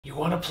You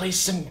wanna play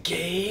some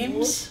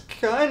games? What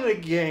kind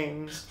of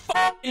games?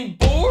 Fucking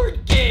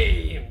board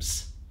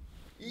games!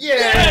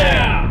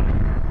 Yeah!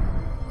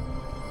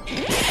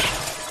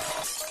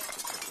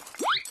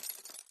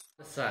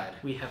 Zombicide.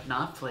 We have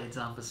not played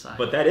Zombicide.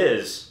 But that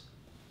is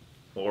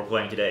what we're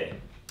playing today.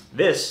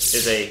 This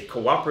is a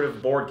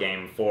cooperative board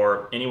game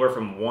for anywhere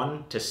from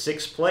 1 to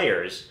 6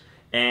 players,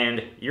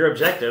 and your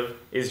objective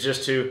is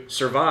just to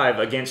survive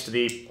against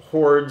the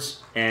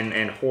hordes and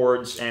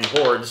hordes and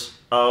hordes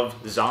of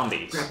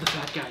zombies. Grab the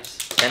fat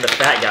guys. And the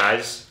fat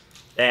guys.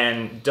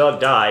 And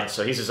Doug died,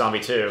 so he's a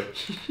zombie too.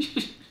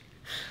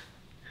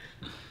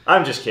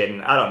 I'm just kidding.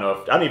 I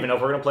don't even know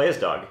if we're gonna play as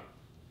Doug.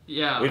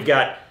 Yeah. We've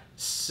got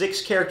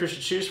 6 characters to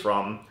choose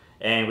from,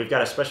 and we've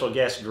got a special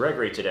guest,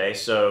 Gregory, today,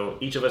 so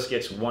each of us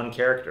gets 1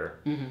 character.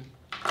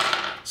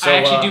 So, I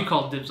actually do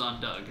call dibs on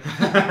Doug.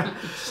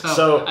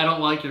 so I don't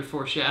like your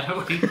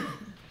foreshadowing.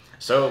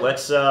 So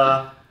let's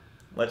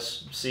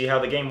see how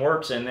the game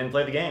works and then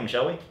play the game,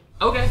 shall we?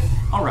 Okay.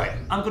 Alright,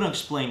 I'm going to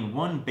explain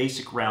one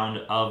basic round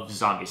of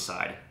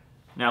Zombicide.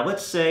 Now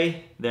let's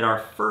say that our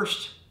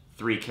first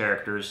 3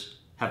 characters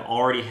have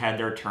already had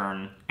their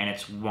turn, and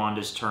it's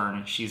Wanda's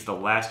turn. She's the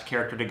last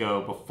character to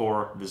go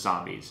before the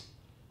zombies.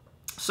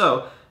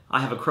 So,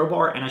 I have a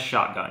crowbar and a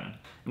shotgun.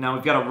 Now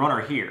we've got a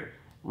runner here.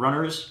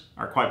 Runners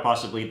are quite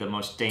possibly the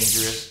most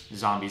dangerous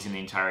zombies in the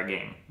entire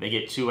game. They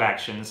get 2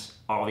 actions,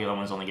 all the other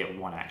ones only get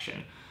 1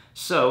 action.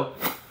 So,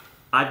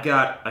 I've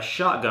got a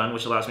shotgun,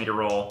 which allows me to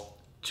roll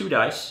 2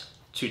 dice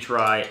to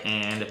try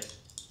and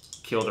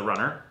kill the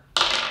runner.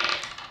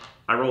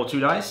 I roll 2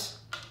 dice,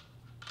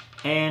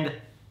 and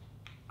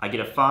I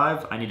get a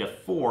 5. I need a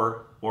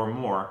 4 or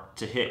more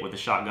to hit with the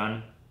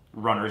shotgun.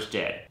 Runner's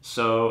dead.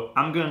 So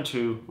I'm going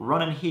to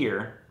run in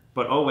here,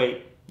 but oh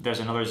wait, there's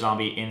another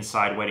zombie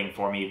inside waiting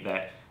for me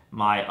that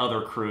my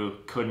other crew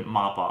couldn't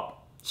mop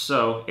up.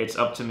 So it's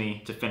up to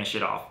me to finish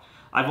it off.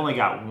 I've only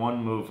got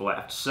 1 move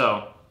left.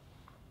 So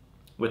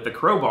with the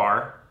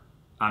crowbar,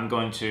 I'm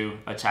going to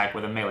attack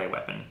with a melee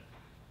weapon.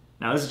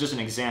 Now this is just an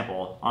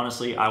example.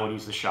 Honestly, I would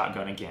use the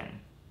shotgun again.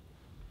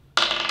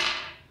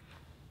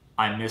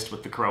 I missed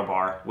with the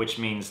crowbar, which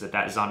means that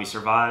that zombie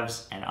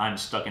survives and I'm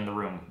stuck in the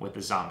room with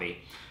the zombie.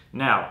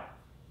 Now,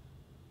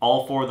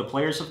 all 4 of the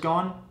players have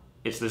gone.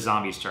 It's the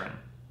zombie's turn.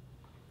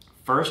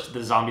 First,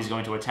 the zombie's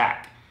going to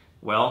attack.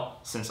 Well,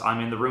 since I'm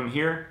in the room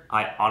here,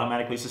 I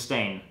automatically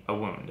sustain a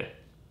wound.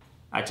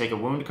 I take a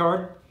wound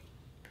card.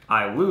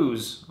 I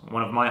lose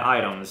one of my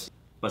items,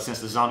 but since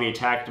the zombie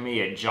attacked me,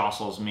 it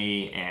jostles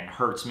me and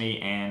hurts me,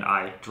 and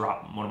I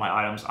drop one of my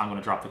items. I'm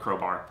going to drop the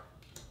crowbar.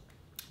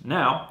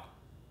 Now,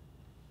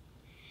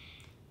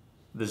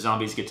 the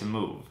zombies get to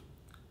move.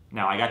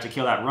 Now, I got to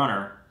kill that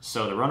runner,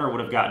 so the runner would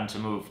have gotten to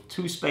move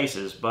 2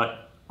 spaces,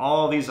 but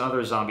all these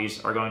other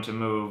zombies are going to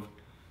move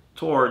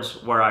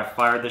towards where I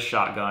fired the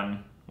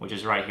shotgun, which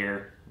is right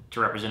here, to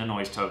represent a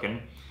noise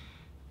token,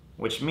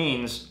 which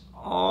means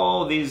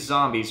all these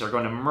zombies are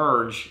going to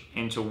merge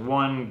into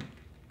one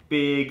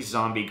big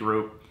zombie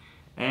group,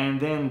 and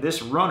then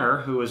this runner,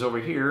 who is over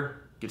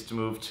here, gets to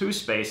move 2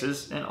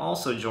 spaces and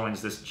also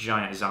joins this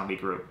giant zombie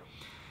group.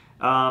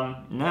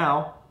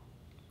 Now,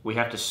 we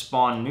have to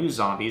spawn new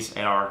zombies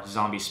at our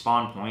zombie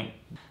spawn point.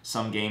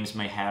 Some games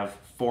may have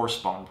 4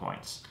 spawn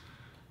points.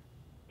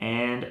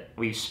 And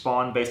we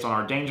spawn based on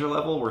our danger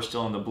level. We're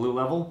still in the blue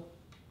level.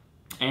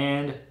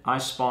 And I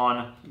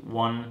spawn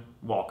 1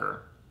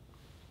 walker.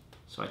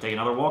 So I take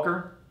another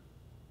walker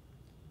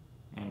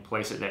and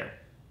place it there.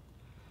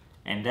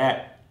 And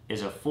that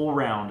is a full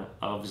round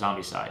of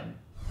Zombicide.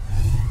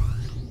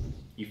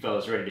 You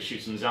fellas ready to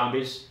shoot some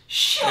zombies?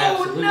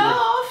 Show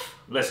enough!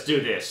 Let's do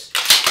this.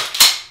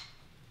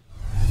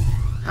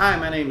 Hi,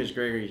 my name is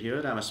Gregory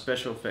Hewitt. I'm a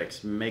special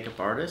effects makeup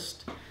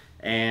artist,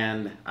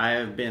 and I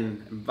have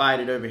been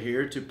invited over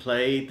here to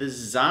play the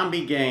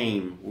zombie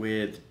game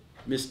with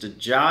Mr.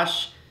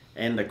 Josh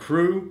and the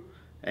crew,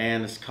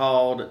 and it's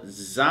called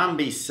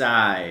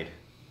Zombicide.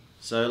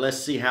 So let's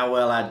see how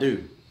well I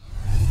do.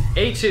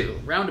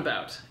 A2,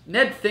 roundabout.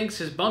 Ned thinks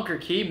his bunker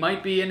key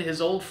might be in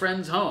his old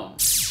friend's home.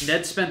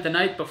 Ned spent the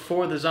night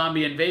before the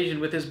zombie invasion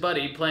with his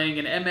buddy playing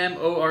an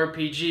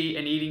MMORPG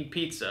and eating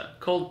pizza,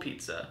 cold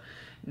pizza.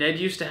 Ned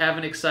used to have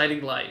an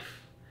exciting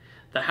life.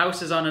 The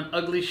house is on an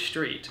ugly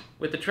street,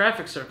 with the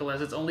traffic circle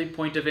as its only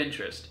point of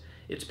interest.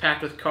 It's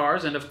packed with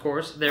cars and, of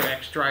course, their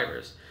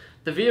ex-drivers.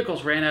 The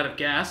vehicles ran out of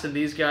gas, and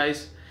these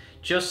guys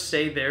just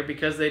stayed there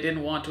because they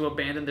didn't want to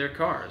abandon their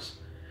cars.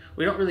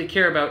 We don't really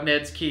care about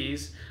Ned's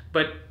keys,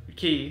 but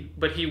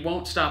he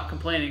won't stop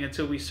complaining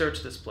until we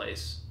search this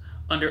place.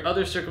 Under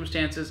other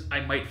circumstances, I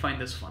might find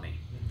this funny.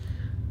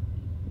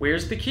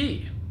 Where's the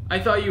key? I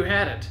thought you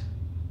had it.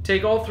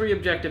 Take all 3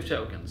 objective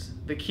tokens.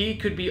 The key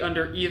could be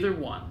under either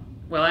one.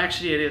 Well,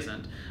 actually it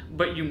isn't,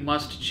 but you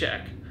must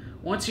check.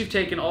 Once you've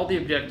taken all the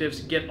objectives,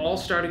 get all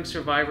starting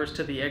survivors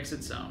to the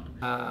exit zone.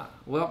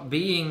 Well,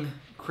 being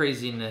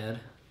Crazy Ned,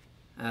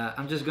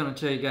 I'm just gonna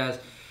tell you guys,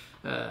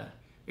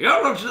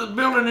 y'all look to the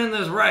building in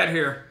this right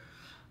here.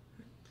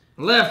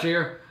 Left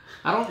here.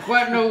 I don't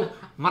quite know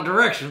my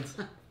directions.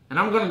 And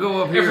I'm gonna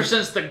go up here Ever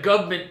since the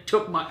government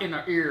took my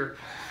inner ear.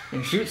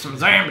 and shoot some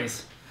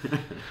zombies. All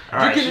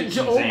right, You can- shoot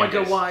some oh my god,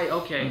 zombies. why?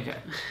 Okay. Okay.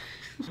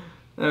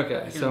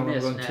 Okay, so I'm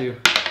miss, going Ned. to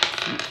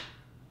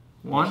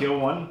one, Kill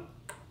one.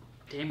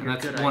 Damn, and you're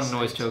that's good one eyesight.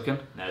 noise token.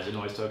 That is a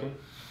noise token.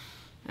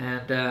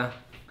 And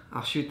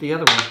I'll shoot the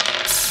other one.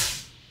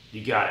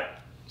 You got it.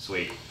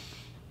 Sweet.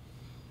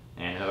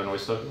 And another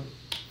noise token.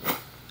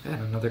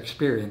 And another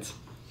experience.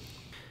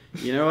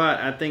 You know what?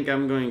 I think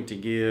I'm going to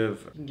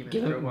give. Give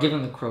Give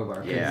him the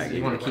crowbar. Yeah, you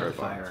give want him to keep the the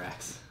crowbar. fire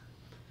axe.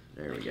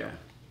 There we go.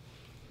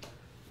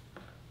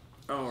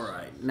 All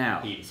right, now.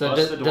 He So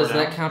busts the door does down.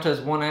 that count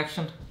as one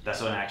action? That's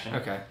an action.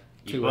 Okay.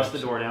 You Two bust the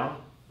action. door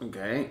down.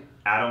 Okay.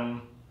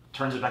 Adam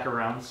turns it back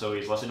around so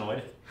he's less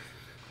annoyed.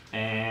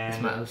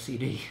 That's my And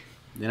OCD.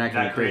 Then I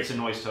can that creates a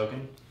noise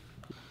token.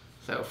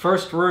 So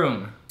first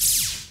room.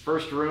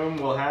 First room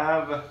will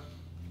have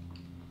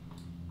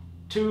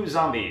 2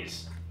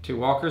 zombies, 2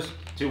 walkers.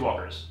 2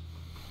 walkers.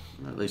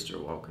 At least they're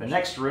walkers. The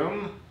next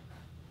room,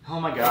 oh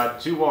my god,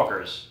 2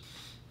 walkers.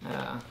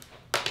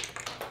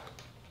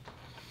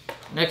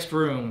 Next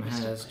room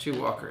has 2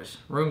 walkers.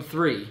 Room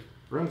 3,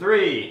 Room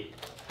 3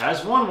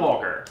 has 1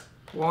 walker.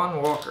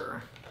 1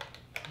 walker.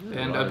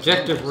 And lot of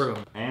objective zombies.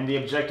 room. And the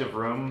objective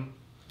room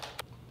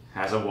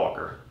has a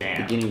walker.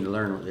 Damn. Beginning to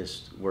learn what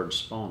this word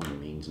spawning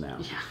means now.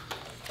 Yeah.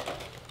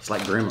 It's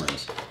like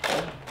gremlins.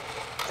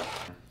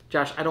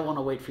 Josh, I don't want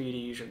to wait for you to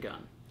use your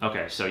gun.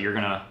 Okay, so you're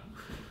gonna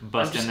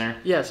bust in there?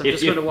 Yes, I'm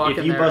just going to walk in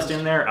If you there. bust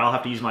in there, I'll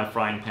have to use my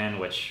frying pan,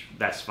 which,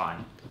 that's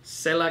fine.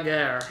 C'est la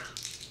guerre.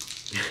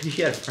 You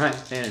got a frying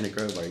pan and a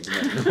crowbar. You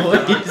can make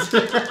noise.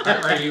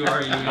 Are you?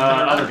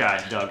 Other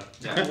guy, Doug.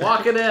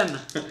 Walk it in.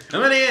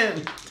 Coming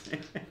in.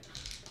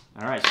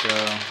 Alright, so...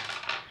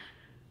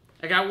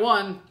 I got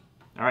 1.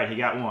 Alright, he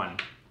got 1.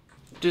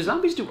 Do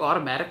zombies do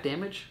automatic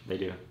damage? They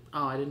do.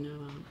 Oh, I didn't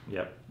know that.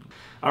 Yep.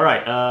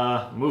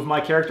 Alright, move my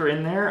character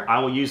in there. I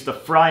will use the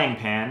frying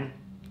pan.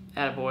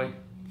 Attaboy.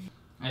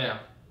 Yeah.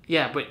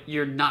 Yeah, but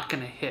you're not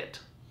going to hit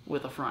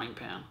with a frying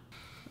pan.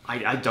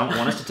 I don't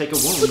want us to take a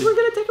But wound. we're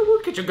going to take a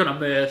wound because you're going to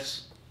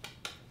miss.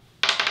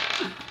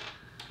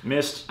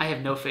 Missed. I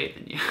have no faith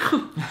in you.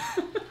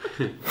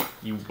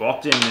 You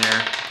walked in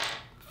there.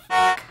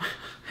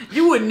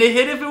 You wouldn't have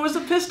hit if it was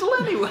a pistol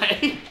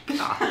anyway.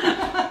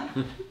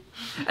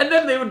 And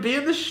then they would be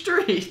in the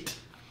street.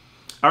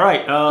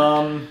 Alright,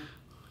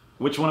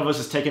 which one of us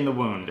is taking the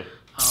wound?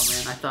 Oh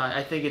man,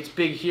 I think it's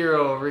Big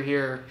Hero over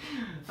here.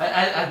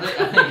 I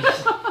think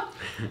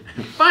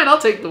Fine, I'll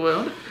take the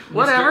wound.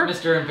 Whatever.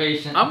 Mr.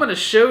 Impatient. I'm gonna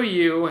show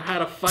you how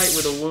to fight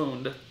with a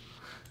wound.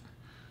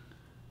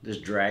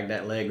 Just drag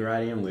that leg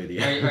right in with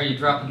you. Are you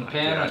dropping the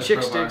pan or the Chick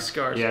crowbar? stick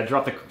scars. Yeah,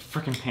 drop the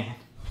freaking pan.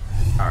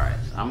 All right,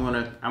 I'm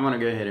gonna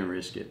go ahead and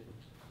risk it.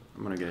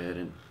 I'm gonna go ahead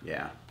and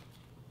yeah.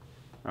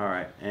 All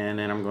right, and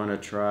then I'm gonna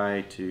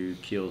try to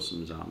kill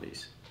some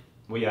zombies.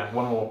 Well, yeah,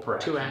 1 roll per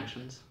action. 2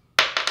 actions.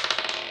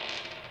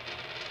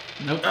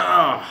 Nope.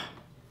 Ah,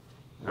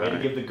 Way to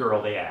give the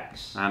girl the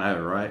axe. I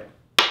know, right?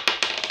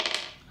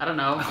 I don't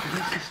know.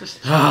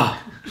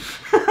 Ah.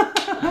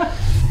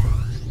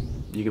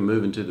 You can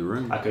move into the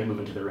room. I could move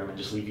into the room and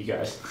just leave you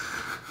guys.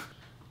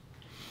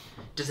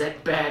 Does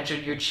that badge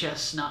on your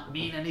chest not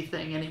mean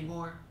anything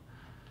anymore?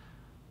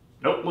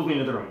 Nope, move me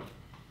into the room.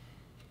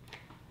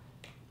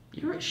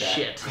 You're a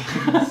shit.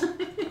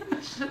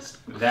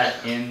 That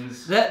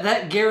ends...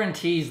 That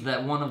guarantees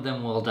that one of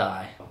them will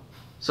die.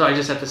 So I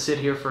just have to sit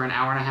here for an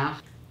hour and a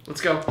half?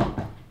 Let's go.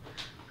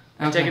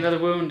 Okay. Take another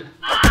wound.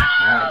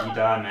 Alright, you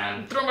die,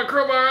 man. Throw my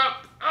crowbar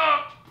up.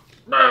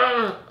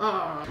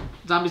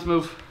 Zombies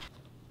move.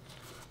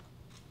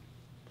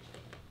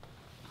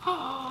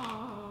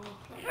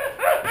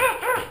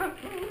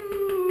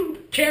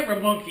 Camera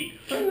monkey.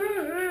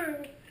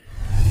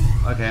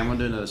 Okay, I'm gonna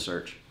do another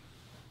search.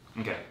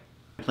 Okay.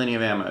 Plenty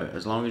of ammo.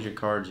 As long as your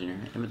cards in your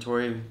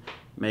inventory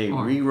may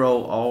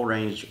re-roll all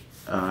ranged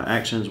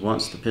actions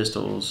once the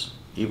pistols,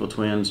 evil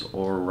twins,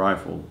 or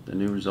rifle. The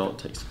new result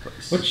takes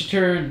place. What's your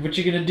turn? What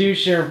you gonna do,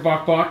 Sheriff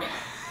Bok Bok?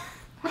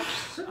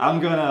 I'm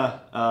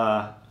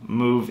gonna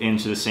move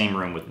into the same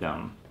room with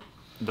them.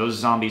 Those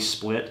zombies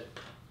split.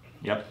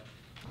 Yep.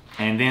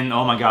 And then,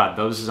 oh my god,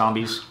 those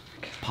zombies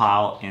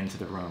pile into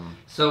the room.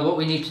 So what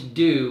we need to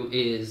do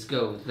is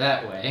go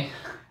that way.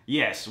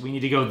 Yes, we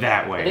need to go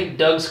that I way. think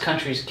Doug's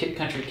country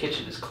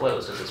kitchen is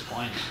closed at this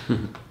point.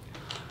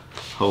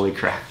 Holy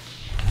crap.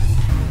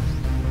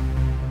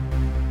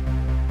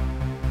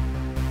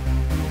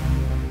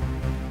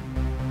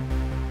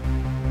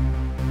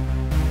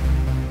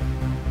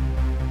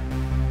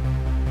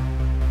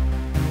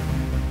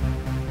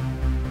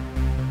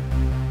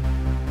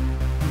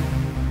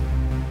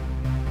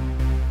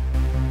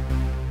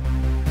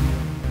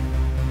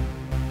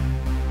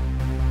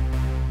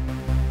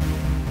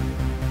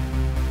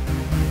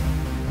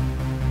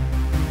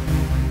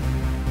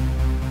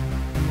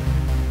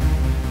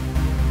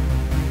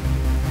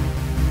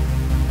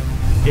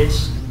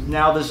 It's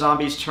now the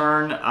zombie's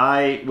turn.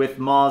 I, with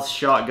Maw's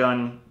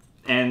shotgun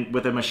and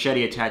with a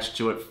machete attached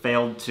to it,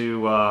 failed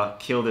to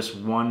kill this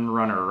one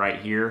runner right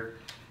here.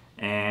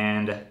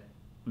 And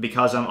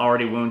because I'm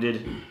already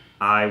wounded,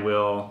 I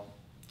will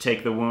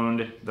take the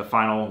wound, the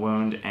final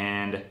wound,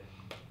 and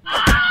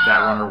that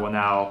runner will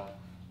now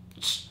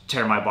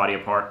tear my body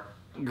apart.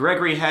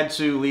 Gregory had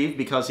to leave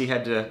because he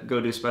had to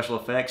go do special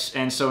effects,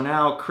 and so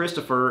now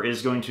Christopher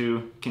is going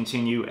to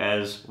continue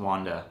as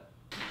Wanda.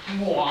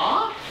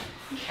 What?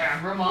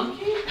 Camera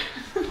monkey?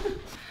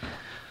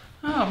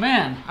 Oh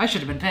man, I should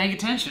have been paying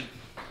attention.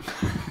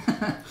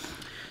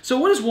 So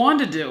what does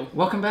Wanda do?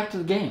 Welcome back to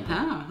the game.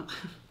 Ah.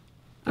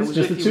 It's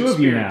just the two of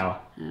you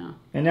now. Yeah.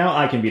 And now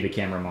I can be the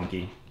camera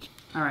monkey.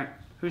 Alright,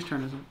 whose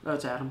turn is it? Oh,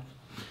 it's Adam.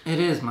 It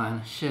is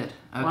mine. Shit.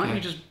 Okay. Why don't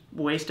you just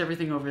waste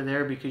everything over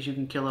there because you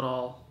can kill it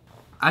all?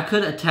 I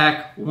could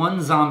attack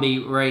one zombie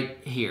right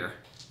here.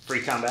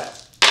 Free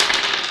combat.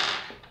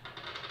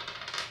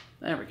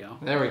 There we go.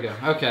 There we go.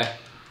 Okay.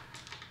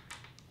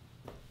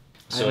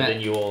 So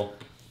then you will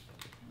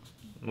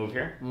move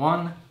here?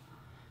 1,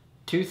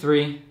 2,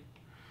 3,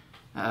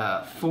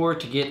 4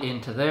 to get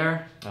into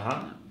there.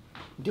 Uh-huh.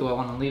 Do I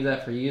want to leave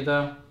that for you,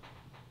 though?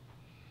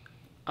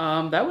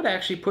 That would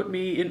actually put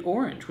me in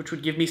orange, which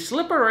would give me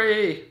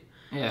slippery.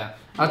 Yeah.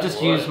 I'll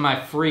just use my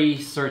free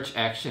search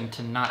action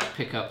to not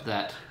pick up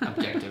that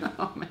objective.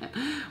 Oh, man.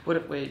 What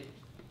if... Wait.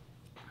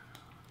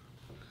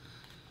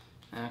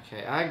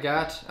 Okay, I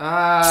got...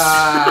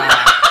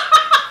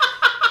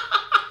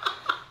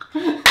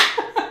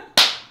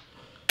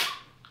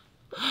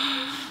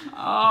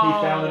 He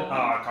found an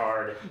A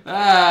card.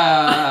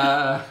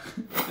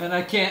 And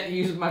I can't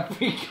use my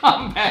free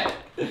combat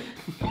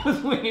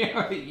because we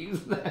already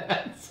used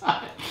that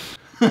outside.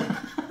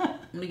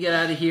 Let me get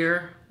out of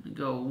here.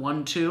 Go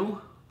 1,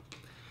 2.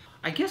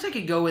 I guess I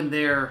could go in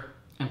there.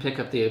 And pick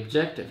up the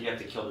objective. You have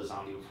to kill the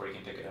zombie before you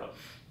can pick it up.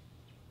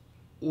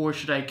 Or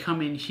should I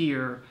come in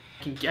here?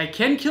 I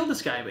can kill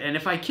this guy, and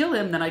if I kill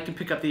him, then I can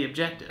pick up the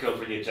objective. Go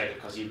for the objective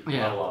because you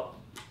Yeah. level up.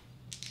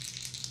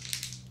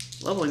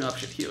 Leveling up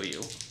should heal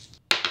you.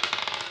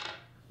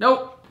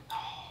 Nope.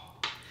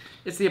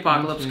 It's the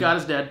apocalypse. 1, 2, God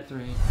is dead.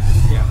 3.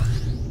 Yeah.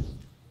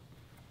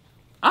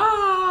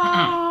 Ah!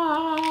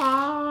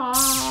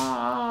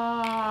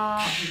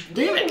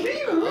 Damn it!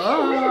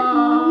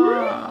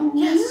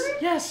 Yes,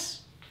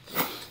 yes.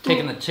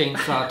 Taking the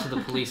chainsaw to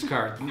the police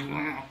car.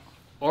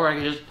 Or I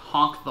could just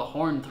honk the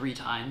horn 3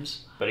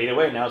 times. But either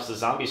way, now it's the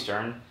zombies'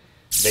 turn.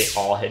 They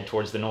all head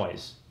towards the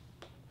noise.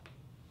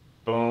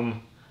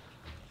 Boom.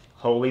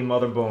 Holy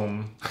mother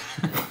boom.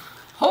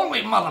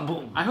 Holy mother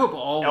boom! I hope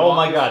all. Oh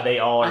my walkers- god, they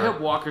all I are.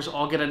 hope walkers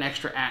all get an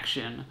extra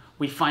action.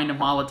 We find a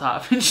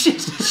Molotov and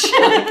shit.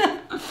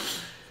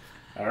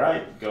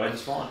 Alright, go ahead and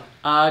spawn.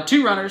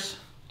 2 runners.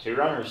 2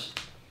 runners.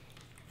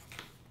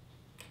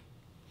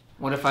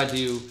 What if I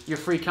do... Your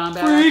free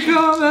combat. Free action.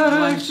 combat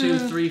 1, action.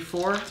 2, 3,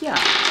 4. Yeah.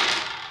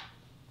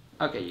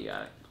 Okay, you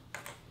got it.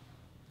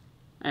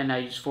 And now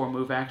you use 4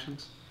 move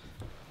actions.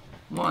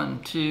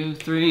 1, 2,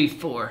 3,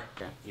 4.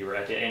 You were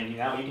at the end,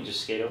 now you can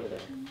just skate over there.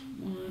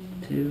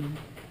 1, 2,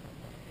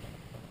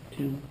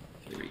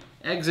 3.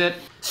 Exit.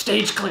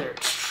 Stage clear.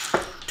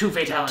 2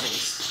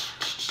 fatalities.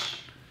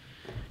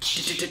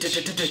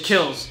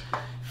 Kills.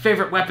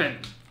 Favorite weapon.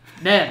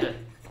 Ned.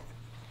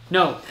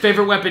 No,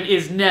 favorite weapon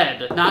is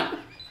Ned,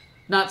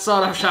 not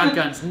sawed-off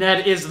shotguns.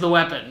 Ned is the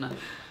weapon.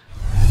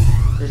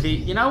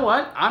 You know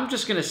what? I'm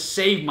just gonna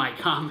save my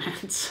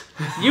comments.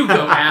 You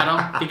go,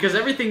 Adam, because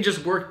everything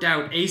just worked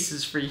out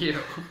aces for you.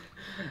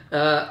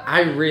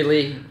 I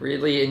really,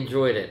 really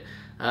enjoyed it.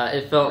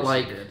 It felt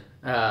like... you did.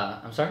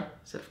 I'm sorry? I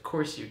said, of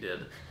course you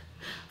did.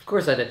 Of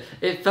course I did.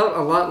 It felt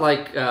a lot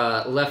like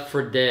Left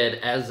 4 Dead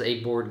as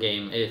a board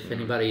game. If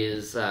anybody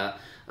is a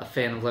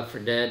fan of Left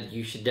 4 Dead,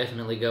 you should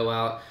definitely go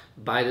out,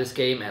 buy this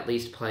game, at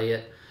least play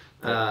it.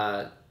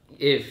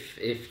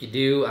 If you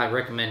do, I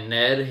recommend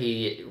Ned.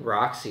 He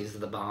rocks. He's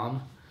the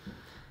bomb.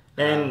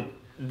 And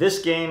this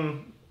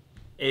game,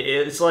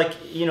 it's like,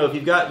 you know, if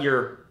you've got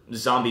your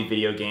zombie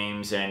video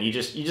games and you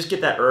just get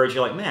that urge,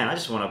 you're like, man, I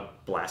just want to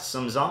blast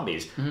some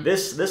zombies. Mm-hmm.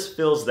 This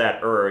fills that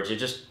urge.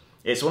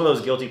 It's one of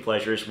those guilty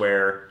pleasures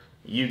where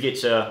you get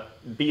to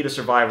be the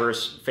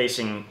survivors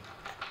facing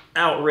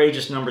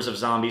outrageous numbers of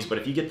zombies, but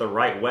if you get the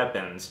right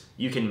weapons,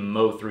 you can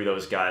mow through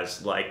those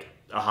guys like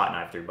a hot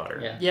knife through butter.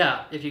 Yeah.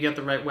 Yeah, if you get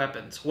the right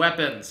weapons.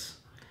 Weapons.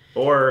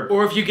 Or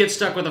Or if you get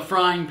stuck with a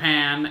frying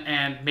pan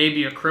and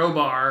maybe a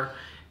crowbar,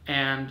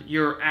 and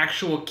your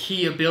actual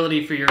key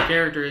ability for your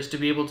character is to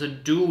be able to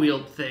dual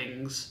wield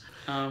things.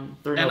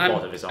 They're no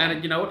fault of his own.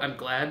 And you know what? I'm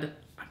glad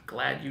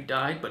you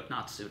died, but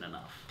not soon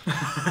enough.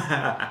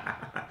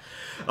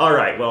 All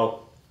right,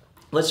 well,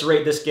 let's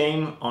rate this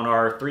game on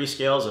our 3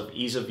 scales of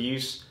ease of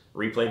use,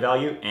 replay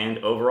value, and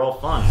overall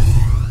fun.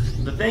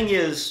 The thing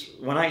is,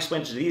 when I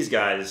explained it to these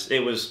guys, it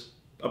was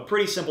a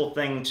pretty simple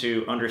thing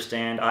to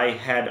understand. I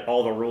had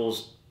all the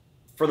rules,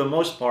 for the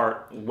most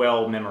part,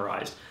 well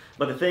memorized.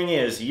 But the thing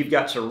is, you've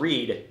got to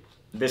read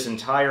this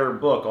entire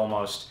book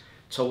almost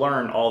to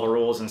learn all the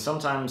rules, and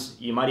sometimes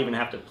you might even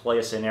have to play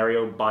a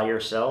scenario by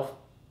yourself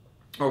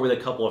or with a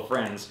couple of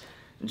friends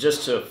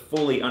just to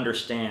fully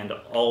understand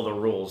all the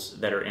rules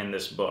that are in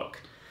this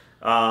book.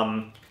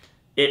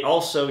 It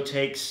also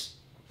takes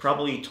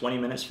probably 20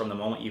 minutes from the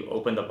moment you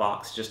open the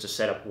box just to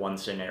set up one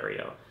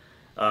scenario.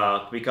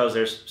 Because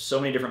there's so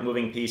many different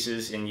moving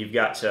pieces and you've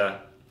got to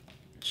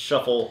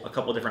shuffle a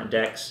couple different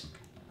decks.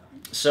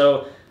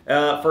 So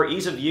for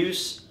ease of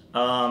use,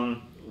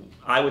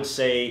 I would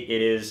say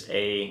it is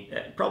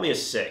probably a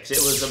 6. It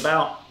was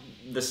about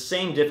the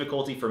same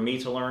difficulty for me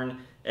to learn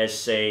as,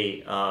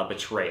 say,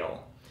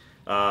 Betrayal.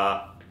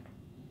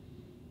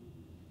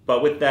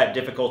 But with that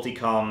difficulty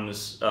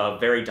comes a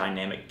very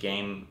dynamic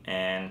game,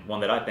 and one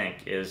that I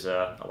think is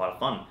a lot of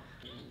fun.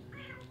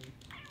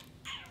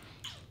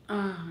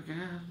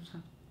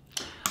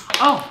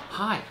 Oh,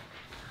 hi.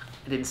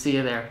 I didn't see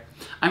you there.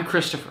 I'm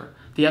Christopher,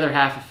 the other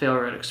half of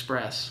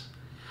Failroadexpress.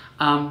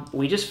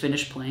 We just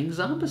finished playing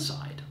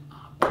Zombicide.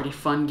 A pretty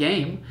fun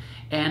game,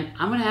 and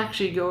I'm going to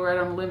actually go right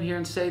on a limb here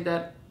and say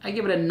that I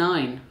give it a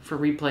 9 for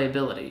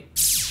replayability.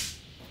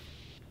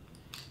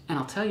 And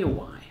I'll tell you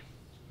why.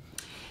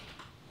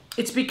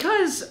 It's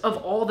because of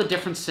all the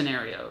different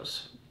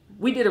scenarios.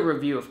 We did a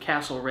review of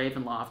Castle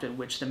Ravenloft in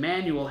which the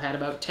manual had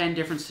about 10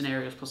 different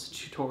scenarios plus a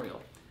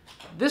tutorial.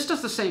 This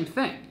does the same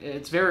thing.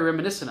 It's very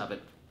reminiscent of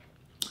it.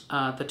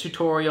 The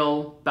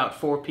tutorial, about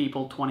 4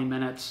 people, 20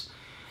 minutes,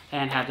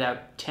 and had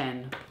out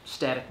 10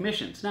 static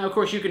missions. Now, of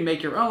course, you can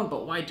make your own,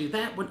 but why do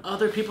that when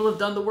other people have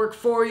done the work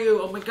for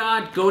you? Oh my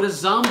god, go to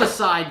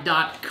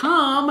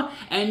zombicide.com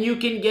and you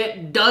can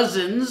get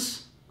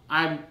dozens,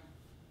 I'm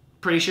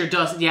pretty sure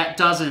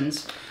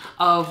dozens,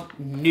 of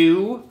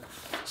new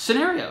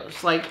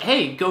scenarios. Like,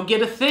 hey, go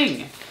get a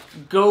thing.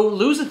 Go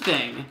lose a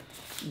thing.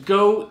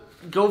 Go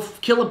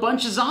kill a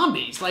bunch of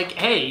zombies. Like,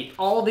 hey,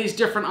 all these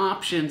different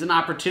options and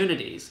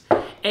opportunities.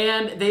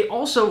 And they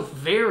also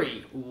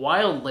vary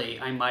wildly,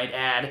 I might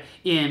add,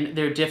 in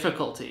their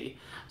difficulty.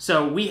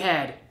 So we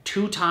had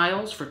 2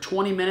 tiles for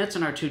 20 minutes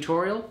in our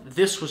tutorial.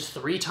 This was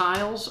 3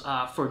 tiles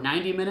for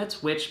 90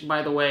 minutes, which,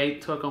 by the way,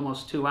 took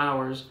almost 2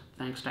 hours,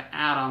 thanks to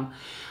Adam.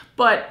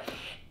 But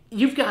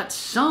you've got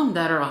some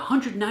that are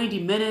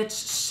 190 minutes,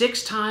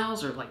 6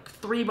 tiles, or like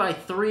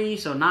 3x3,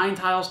 so 9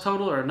 tiles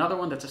total, or another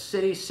one that's a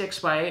city,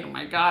 6x8. Oh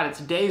my god, it's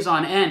days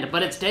on end,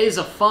 but it's days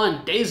of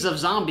fun, days of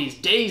zombies,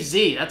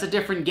 DayZ, that's a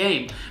different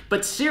game.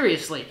 But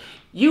seriously,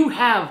 you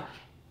have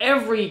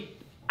every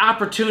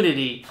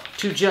opportunity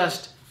to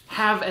just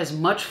have as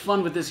much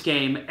fun with this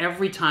game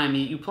every time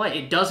you play.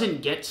 It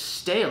doesn't get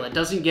stale, it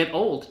doesn't get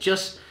old.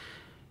 Just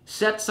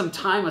set some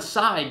time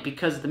aside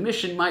because the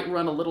mission might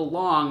run a little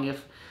long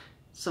if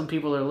some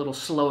people are a little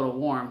slow to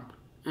warm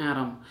at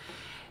them.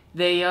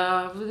 They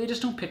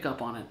just don't pick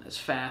up on it as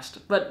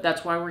fast. But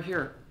that's why we're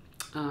here,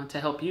 to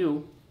help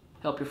you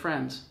help your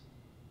friends.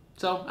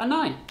 So, a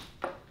 9.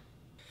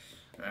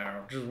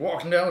 Just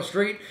walking down the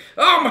street.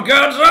 Oh my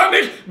god,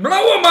 zombies!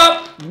 Blow them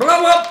up!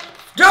 Blow up!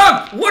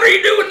 Doug, what are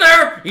you doing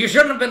there? You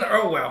shouldn't have been there.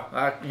 Oh well,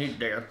 he's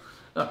dead.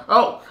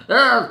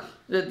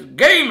 The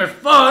game is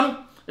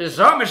fun. It's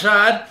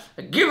Zombicide.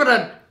 I give it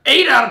an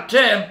 8 out of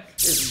 10.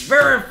 It's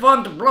very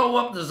fun to blow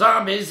up the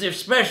zombies,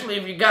 especially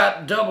if you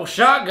got double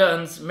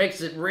shotguns.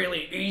 Makes it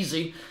really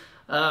easy.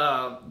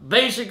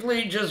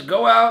 Basically, just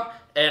go out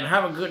and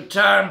have a good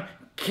time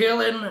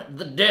killing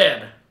the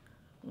dead.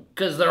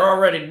 Because they're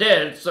already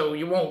dead, so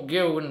you won't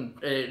go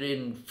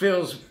in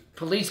Phil's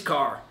police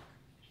car.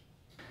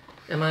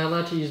 Am I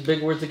allowed to use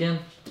big words again?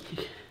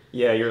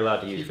 Yeah, you're allowed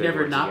to use big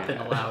words again. You've never not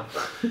been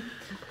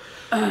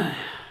allowed.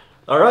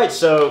 Alright,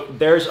 so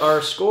there's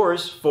our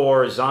scores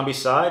for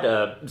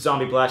Zombicide,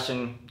 Zombie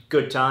Blasting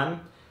Good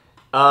Time.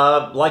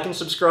 Like and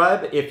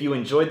subscribe if you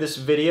enjoyed this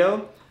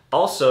video.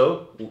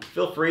 Also,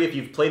 feel free, if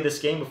you've played this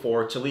game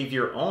before, to leave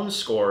your own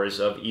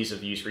scores of ease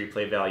of use,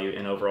 replay value,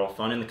 and overall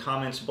fun in the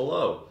comments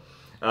below.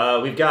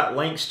 We've got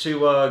links to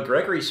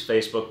Gregory's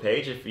Facebook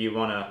page if you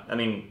want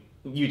to,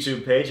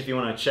 YouTube page if you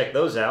want to check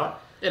those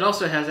out. It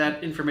also has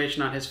that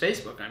information on his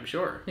Facebook, I'm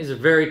sure. He's a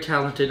very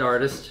talented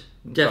artist.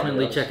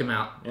 Definitely check him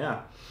out.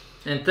 Yeah.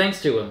 And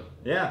thanks to him.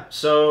 Yeah.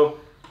 So,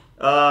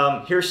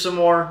 here's some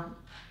more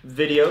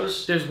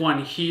videos. There's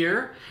one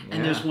here,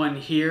 and there's one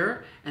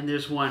here, and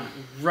there's one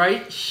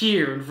right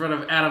here in front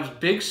of Adam's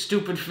big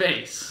stupid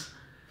face.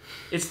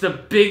 It's the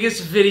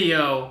biggest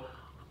video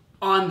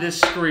on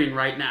this screen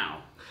right now.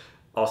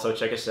 Also,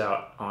 check us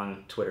out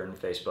on Twitter and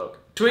Facebook.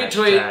 Tweet.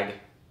 Hashtag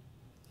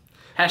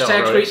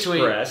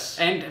tweet.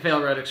 And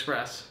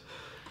Failroadexpress.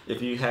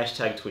 If you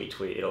hashtag tweet,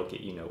 it'll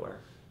get you nowhere.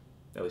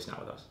 At least not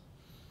with us.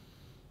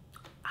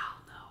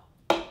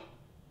 I'll know.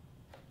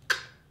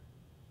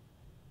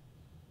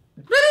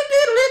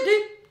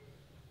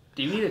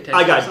 Do you need a text?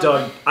 I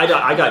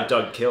got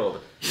Doug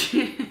killed.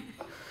 You're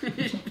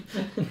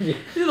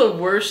the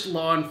worst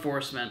law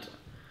enforcement.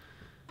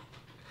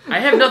 I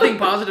have nothing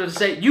positive to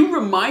say. You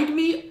remind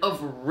me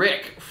of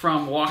Rick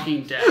from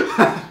Walking Dead,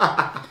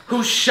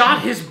 who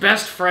shot his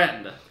best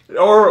friend.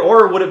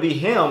 Or would it be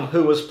him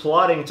who was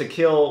plotting to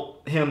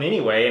kill him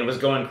anyway and was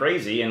going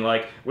crazy and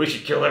like, we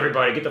should kill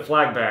everybody, get the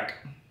flag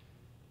back.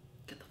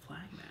 Get the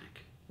flag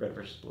back. Red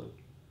versus blue.